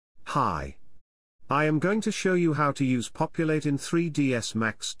Hi. I am going to show you how to use Populate in 3ds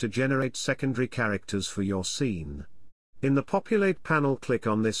Max to generate secondary characters for your scene. In the Populate panel, click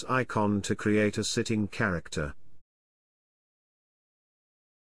on this icon to create a sitting character.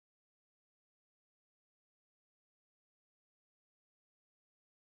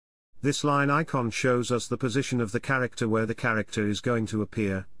 This line icon shows us the position of the character where the character is going to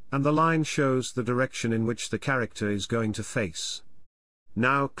appear, and the line shows the direction in which the character is going to face.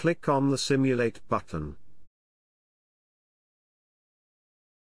 Now click on the Simulate button.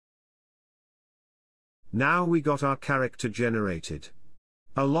 Now we got our character generated,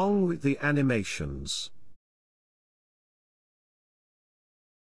 along with the animations.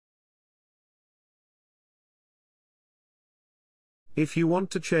 If you want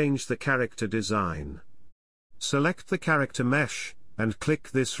to change the character design, select the character mesh, and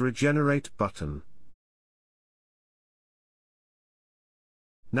click this Regenerate button.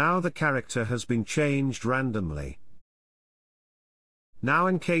 Now the character has been changed randomly. Now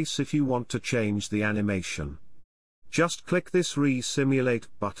in case if you want to change the animation, just click this Re-Simulate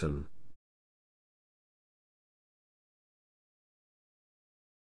button.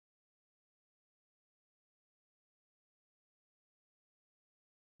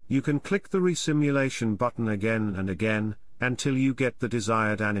 You can click the Resimulation button again and again, until you get the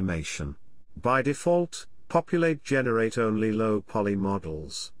desired animation. By default, Populate generate only low poly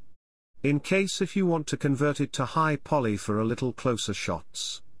models. In case if you want to convert it to high poly for a little closer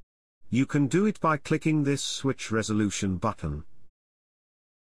shots, you can do it by clicking this Switch Resolution button.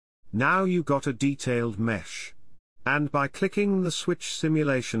 Now you got a detailed mesh. And by clicking the Switch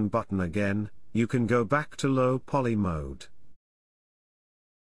Simulation button again, you can go back to low poly mode.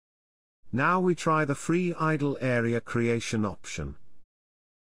 Now we try the free idle area creation option.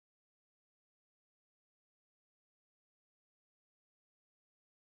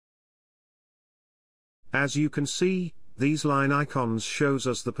 As you can see, these line icons shows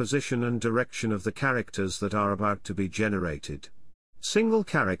us the position and direction of the characters that are about to be generated. Single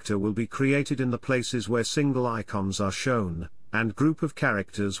character will be created in the places where single icons are shown, and group of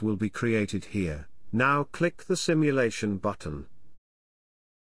characters will be created here. Now click the Simulation button.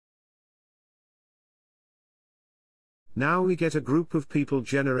 Now we get a group of people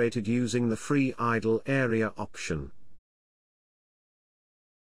generated using the free idle area option.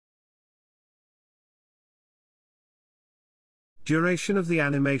 Duration of the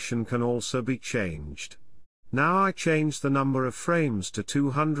animation can also be changed. Now I change the number of frames to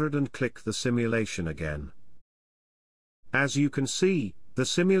 200 and click the simulation again. As you can see, the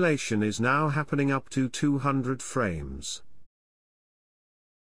simulation is now happening up to 200 frames.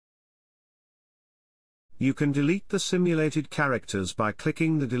 You can delete the simulated characters by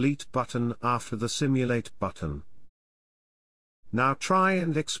clicking the Delete button after the Simulate button. Now try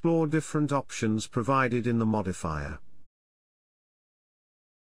and explore different options provided in the modifier.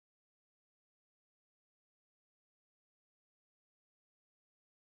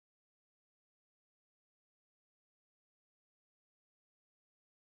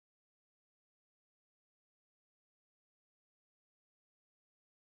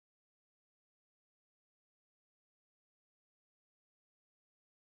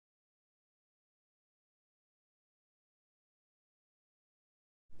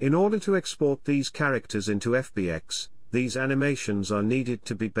 In order to export these characters into FBX, these animations are needed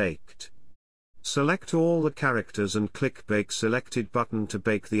to be baked. Select all the characters and click Bake Selected button to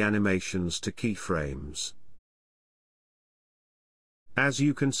bake the animations to keyframes. As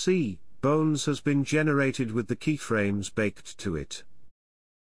you can see, Bones has been generated with the keyframes baked to it.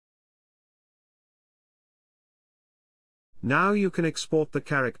 Now you can export the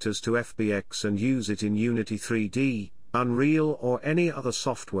characters to FBX and use it in Unity 3D, Unreal or any other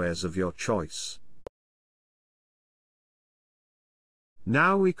softwares of your choice.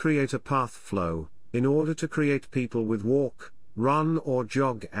 Now we create a path flow, in order to create people with walk, run or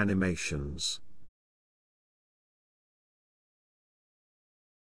jog animations.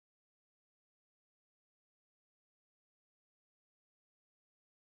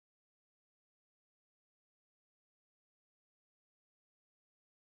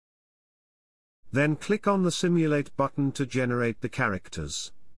 Then click on the Simulate button to generate the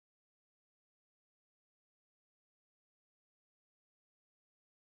characters.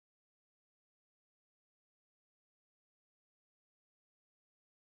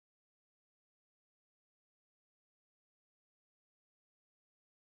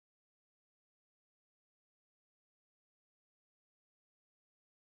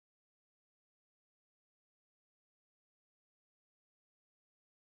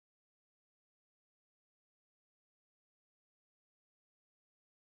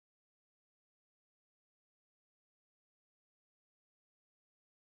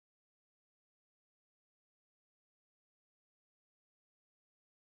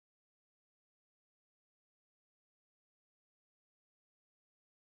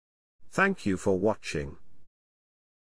 Thank you for watching.